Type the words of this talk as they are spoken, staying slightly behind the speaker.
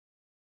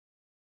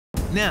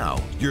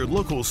Now, your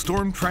local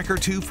Storm Tracker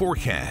 2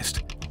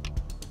 forecast.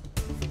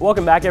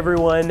 Welcome back,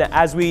 everyone.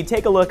 As we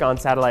take a look on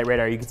satellite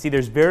radar, you can see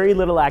there's very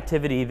little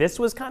activity. This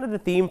was kind of the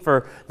theme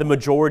for the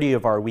majority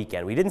of our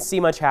weekend. We didn't see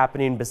much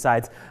happening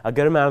besides a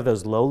good amount of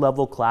those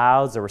low-level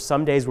clouds. There were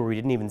some days where we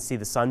didn't even see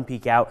the sun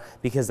peek out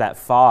because that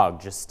fog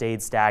just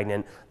stayed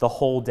stagnant the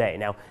whole day.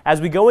 Now,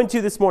 as we go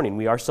into this morning,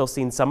 we are still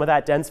seeing some of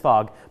that dense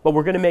fog, but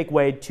we're going to make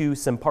way to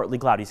some partly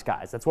cloudy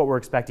skies. That's what we're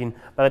expecting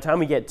by the time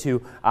we get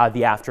to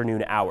the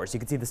afternoon hours. You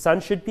can see the sun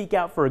should peek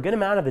out for a good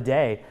amount of the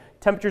day.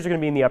 Temperatures are going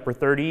to be in the upper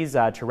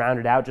 30s to round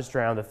it out just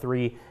around the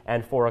 3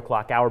 and 4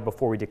 o'clock hour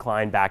before we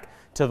decline back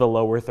to the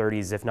lower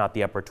 30s, if not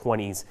the upper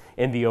 20s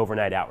in the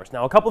overnight hours.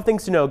 Now, a couple of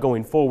things to know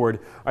going forward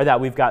are that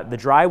we've got the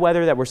dry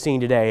weather that we're seeing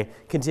today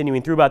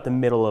continuing through about the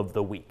middle of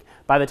the week.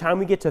 By the time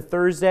we get to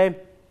Thursday,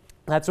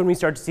 that's when we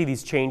start to see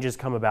these changes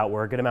come about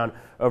where a good amount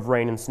of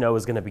rain and snow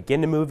is going to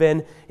begin to move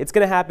in. It's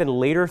going to happen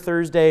later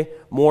Thursday,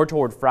 more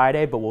toward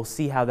Friday, but we'll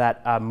see how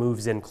that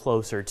moves in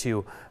closer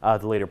to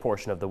the later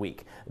portion of the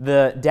week.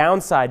 The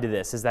downside to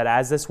this is that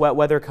as this wet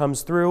weather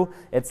comes through,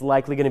 it's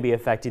likely going to be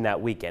affecting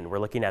that weekend. We're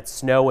looking at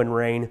snow and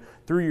rain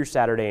through your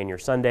Saturday and your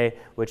Sunday,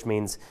 which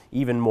means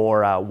even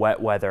more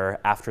wet weather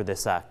after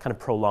this kind of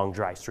prolonged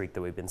dry streak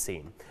that we've been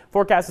seeing.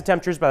 Forecasted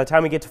temperatures by the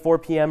time we get to 4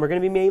 p.m. are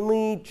going to be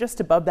mainly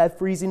just above that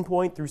freezing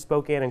point through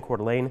Spokane and Coeur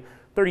d'Alene.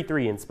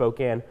 33 in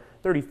Spokane,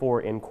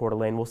 34 in Coeur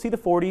d'Alene. We'll see the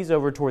 40s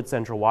over towards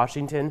central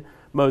Washington.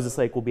 Moses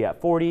Lake will be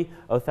at 40,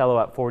 Othello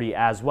at 40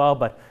 as well.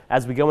 But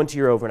as we go into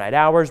your overnight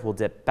hours, we'll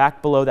dip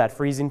back below that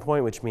freezing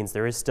point, which means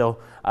there is still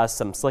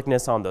some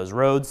slickness on those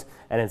roads.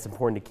 And it's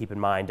important to keep in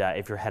mind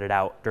if you're headed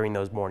out during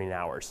those morning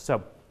hours.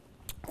 So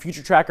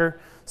future tracker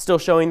still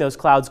showing those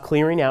clouds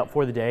clearing out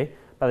for the day.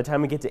 By the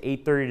time we get to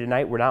 8:30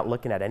 tonight, we're not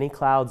looking at any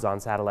clouds on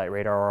satellite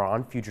radar or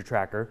on future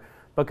tracker.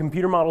 But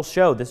computer models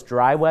show this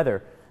dry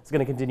weather is going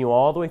to continue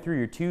all the way through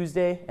your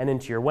Tuesday and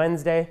into your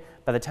Wednesday.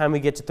 By the time we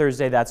get to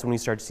Thursday, that's when we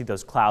start to see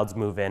those clouds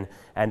move in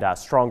and a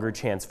stronger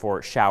chance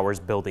for showers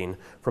building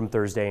from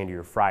Thursday into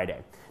your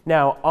Friday.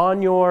 Now,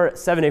 on your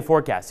 7-day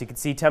forecast, you can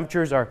see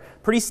temperatures are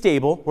pretty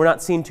stable. We're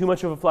not seeing too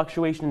much of a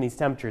fluctuation in these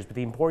temperatures, but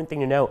the important thing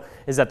to note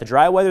is that the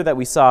dry weather that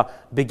we saw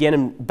begin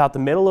in about the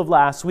middle of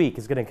last week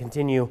is going to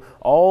continue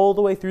all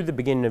the way through the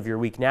beginning of your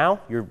week now.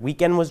 Your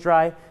weekend was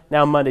dry.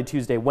 Now Monday,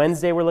 Tuesday,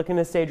 Wednesday, we're looking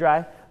to stay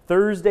dry.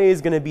 Thursday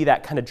is going to be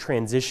that kind of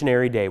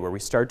transitionary day where we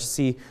start to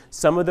see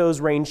some of those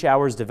rain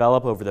showers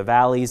develop over the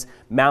valleys,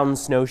 mountain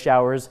snow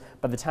showers.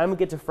 By the time we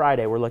get to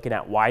Friday, we're looking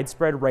at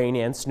widespread rain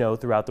and snow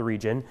throughout the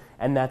region,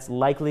 and that's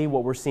likely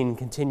what we're seeing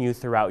continue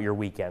throughout your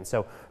weekend.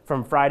 So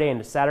from Friday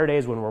into Saturday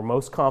is when we're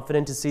most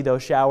confident to see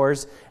those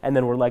showers, and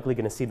then we're likely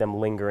going to see them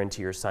linger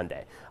into your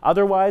Sunday.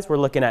 Otherwise, we're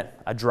looking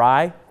at a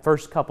dry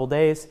first couple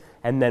days,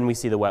 and then we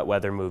see the wet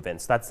weather move in.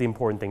 So that's the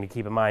important thing to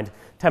keep in mind.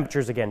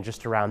 Temperatures, again,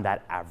 just around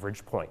that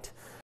average point.